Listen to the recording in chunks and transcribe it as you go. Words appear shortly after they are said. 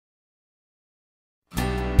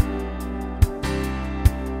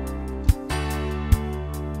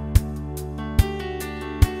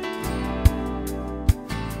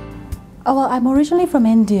Well, I'm originally from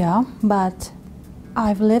India, but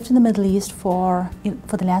I've lived in the Middle East for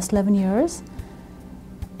the last 11 years,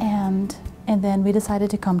 and then we decided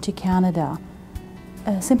to come to Canada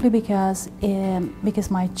simply because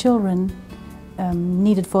my children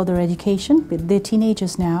needed further education. They're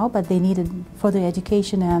teenagers now, but they needed further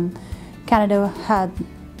education, and Canada had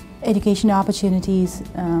education opportunities.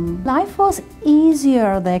 Life was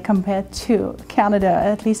easier there compared to Canada,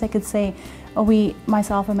 at least I could say.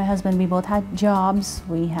 Myself and my husband, we both had jobs.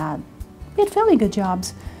 We had fairly good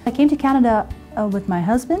jobs. I came to Canada with my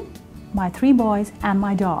husband, my 3 boys, and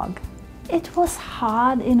my dog. It was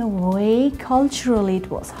hard in a way. Culturally,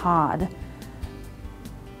 it was hard.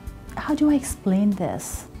 How do I explain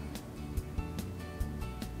this?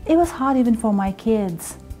 It was hard even for my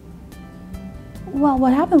kids. Well,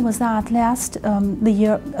 what happened was that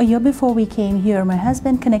a year before we came here, my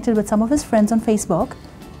husband connected with some of his friends on Facebook,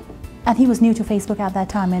 and he was new to Facebook at that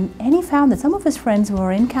time, and he found that some of his friends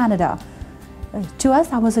were in Canada. To us,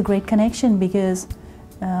 that was a great connection because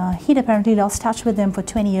he'd apparently lost touch with them for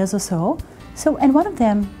 20 years or so. And one of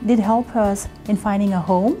them did help us in finding a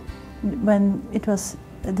home when it was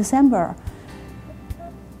December.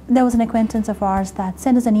 There was an acquaintance of ours that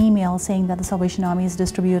sent us an email saying that the Salvation Army is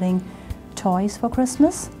distributing toys for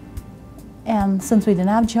Christmas. And since we didn't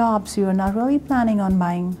have jobs, we were not really planning on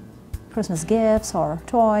buying Christmas gifts or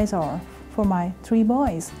toys or for my 3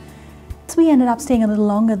 boys. So we ended up staying a little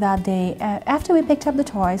longer that day. After we picked up the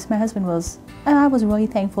toys, my husband and I was really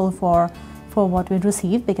thankful for what we'd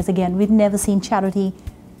received, because again, we'd never seen charity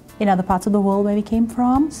in other parts of the world where we came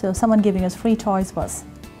from. So someone giving us free toys was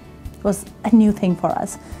a new thing for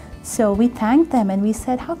us. So we thanked them and we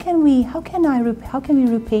said, how can we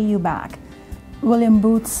repay you back? William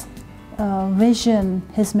Booth's vision,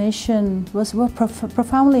 his mission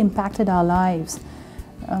profoundly impacted our lives.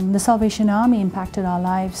 The Salvation Army impacted our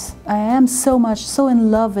lives. I am so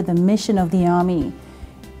in love with the mission of the Army.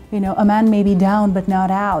 You know, a man may be down but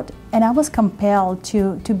not out. And I was compelled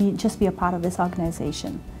to just be a part of this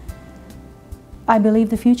organization. I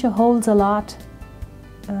believe the future holds a lot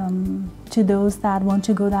to those that want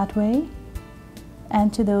to go that way,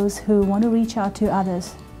 and to those who want to reach out to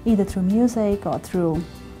others, either through music or through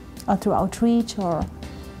outreach, or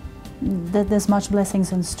there's much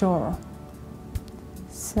blessings in store.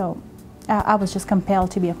 So I was just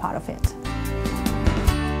compelled to be a part of it.